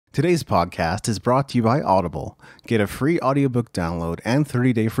Today's podcast is brought to you by Audible. Get a free audiobook download and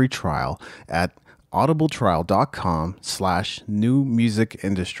 30-day free trial at audibletrial.com/new music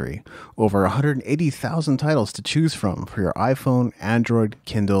industry. Over 180,000 titles to choose from for your iPhone, Android,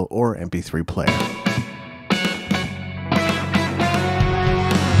 Kindle, or MP3 player.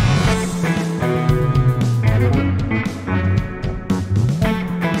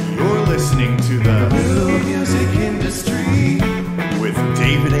 You're listening to the New Music Industry with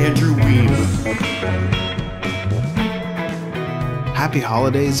David Andrew Wiebe. Happy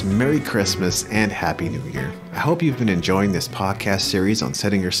holidays, Merry Christmas, and Happy New Year. I hope you've been enjoying this podcast series on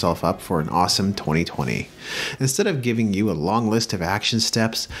setting yourself up for an awesome 2020. Instead of giving you a long list of action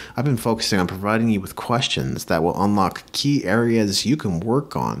steps, I've been focusing on providing you with questions that will unlock key areas you can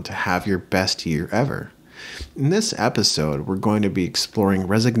work on to have your best year ever. In this episode, we're going to be exploring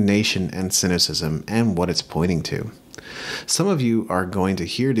resignation and cynicism and what it's pointing to. Some of you are going to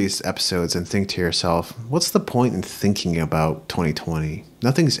hear these episodes and think to yourself, what's the point in thinking about 2020?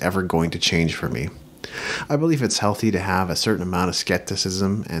 Nothing's ever going to change for me. I believe it's healthy to have a certain amount of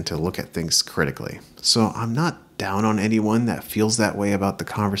skepticism and to look at things critically. So I'm not down on anyone that feels that way about the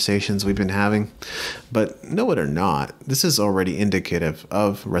conversations we've been having. But know it or not, this is already indicative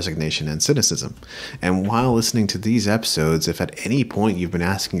of resignation and cynicism. And while listening to these episodes, if at any point you've been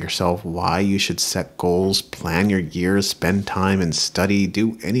asking yourself why you should set goals, plan your years, spend time and study,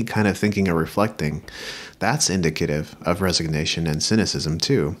 do any kind of thinking or reflecting, that's indicative of resignation and cynicism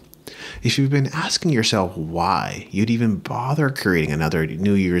too. If you've been asking yourself why you'd even bother creating another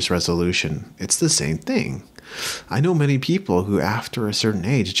New Year's resolution, it's the same thing. I know many people who after a certain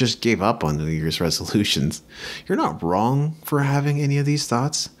age just gave up on New Year's resolutions. You're not wrong for having any of these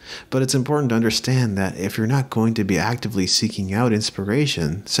thoughts, but it's important to understand that if you're not going to be actively seeking out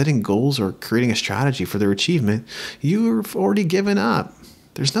inspiration, setting goals, or creating a strategy for their achievement, you've already given up.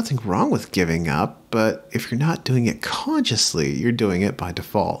 There's nothing wrong with giving up, but if you're not doing it consciously, you're doing it by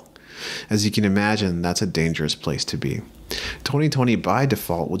default. As you can imagine, that's a dangerous place to be. 2020 by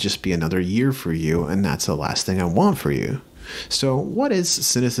default will just be another year for you, and that's the last thing I want for you. So what is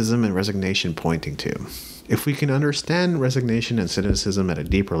cynicism and resignation pointing to? If we can understand resignation and cynicism at a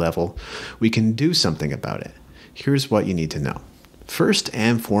deeper level, we can do something about it. Here's what you need to know. First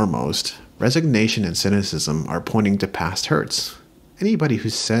and foremost, resignation and cynicism are pointing to past hurts. Anybody who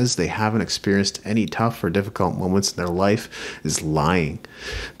says they haven't experienced any tough or difficult moments in their life is lying.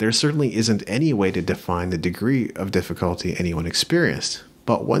 There certainly isn't any way to define the degree of difficulty anyone experienced.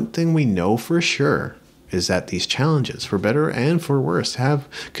 But one thing we know for sure is that these challenges, for better and for worse, have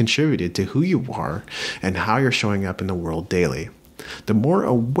contributed to who you are and how you're showing up in the world daily. The more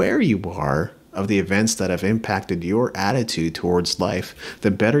aware you are of the events that have impacted your attitude towards life,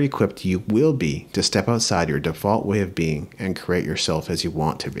 the better equipped you will be to step outside your default way of being and create yourself as you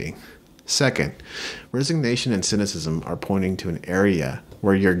want to be. Second, resignation and cynicism are pointing to an area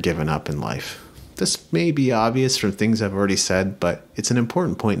where you're given up in life. This may be obvious from things I've already said, but it's an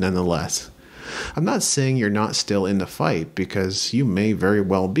important point nonetheless. I'm not saying you're not still in the fight, because you may very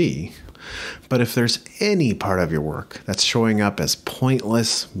well be. But if there's any part of your work that's showing up as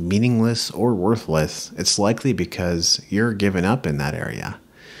pointless, meaningless, or worthless, it's likely because you're giving up in that area.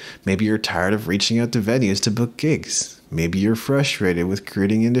 Maybe you're tired of reaching out to venues to book gigs. Maybe you're frustrated with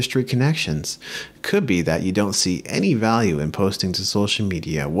creating industry connections. It could be that you don't see any value in posting to social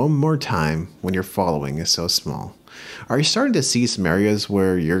media one more time when your following is so small. Are you starting to see some areas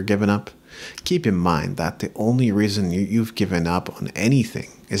where you're giving up? Keep in mind that the only reason you've given up on anything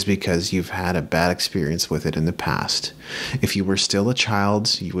is because you've had a bad experience with it in the past. If you were still a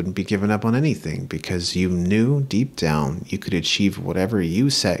child, you wouldn't be giving up on anything because you knew deep down you could achieve whatever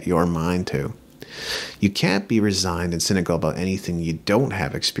you set your mind to. You can't be resigned and cynical about anything you don't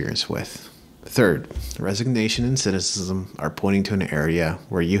have experience with. Third, resignation and cynicism are pointing to an area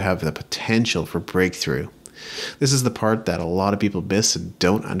where you have the potential for breakthrough. This is the part that a lot of people miss and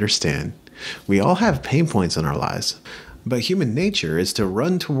don't understand. We all have pain points in our lives, but human nature is to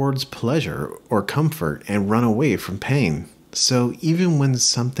run towards pleasure or comfort and run away from pain. So even when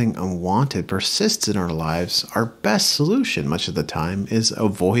something unwanted persists in our lives, our best solution much of the time is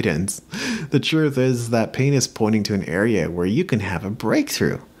avoidance. The truth is that pain is pointing to an area where you can have a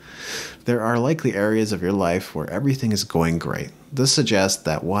breakthrough. There are likely areas of your life where everything is going great. This suggests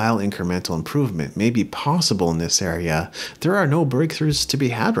that while incremental improvement may be possible in this area, there are no breakthroughs to be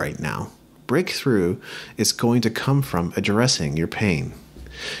had right now. Breakthrough is going to come from addressing your pain.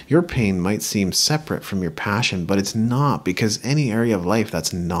 Your pain might seem separate from your passion, but it's not, because any area of life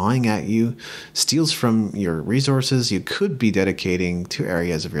that's gnawing at you steals from your resources you could be dedicating to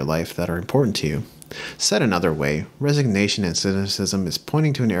areas of your life that are important to you. Said another way, resignation and cynicism is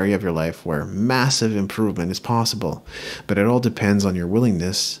pointing to an area of your life where massive improvement is possible, but it all depends on your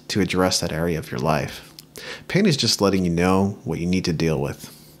willingness to address that area of your life. Pain is just letting you know what you need to deal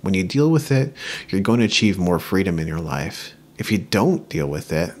with. When you deal with it, you're going to achieve more freedom in your life. If you don't deal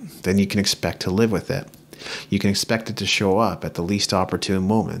with it, then you can expect to live with it. You can expect it to show up at the least opportune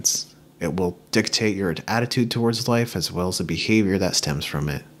moments. It will dictate your attitude towards life as well as the behavior that stems from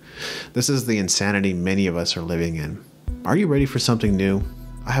it. This is the insanity many of us are living in. Are you ready for something new?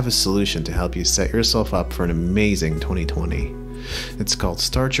 I have a solution to help you set yourself up for an amazing 2020. It's called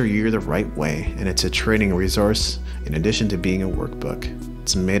Start Your Year the Right Way, and it's a training resource in addition to being a workbook.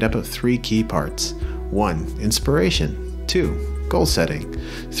 It's made up of 3 key parts. 1. Inspiration. 2. Goal setting.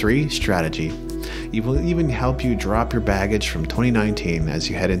 3. Strategy. It will even help you drop your baggage from 2019 as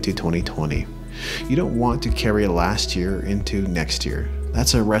you head into 2020. You don't want to carry last year into next year.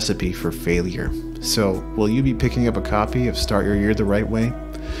 That's a recipe for failure. So, will you be picking up a copy of Start Your Year the Right Way?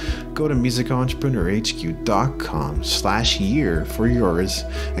 Go to musicentrepreneurhq.com/year for yours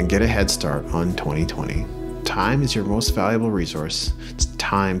and get a head start on 2020. Time is your most valuable resource. It's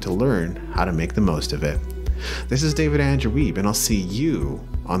time to learn how to make the most of it. This is David Andrew Wiebe, and I'll see you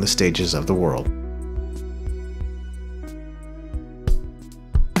on the stages of the world.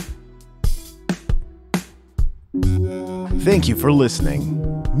 Thank you for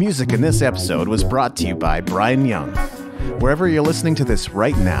listening. Music in this episode was brought to you by Brian Young. Wherever you're listening to this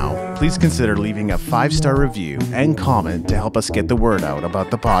right now, please consider leaving a 5-star review and comment to help us get the word out about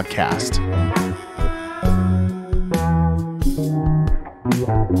the podcast.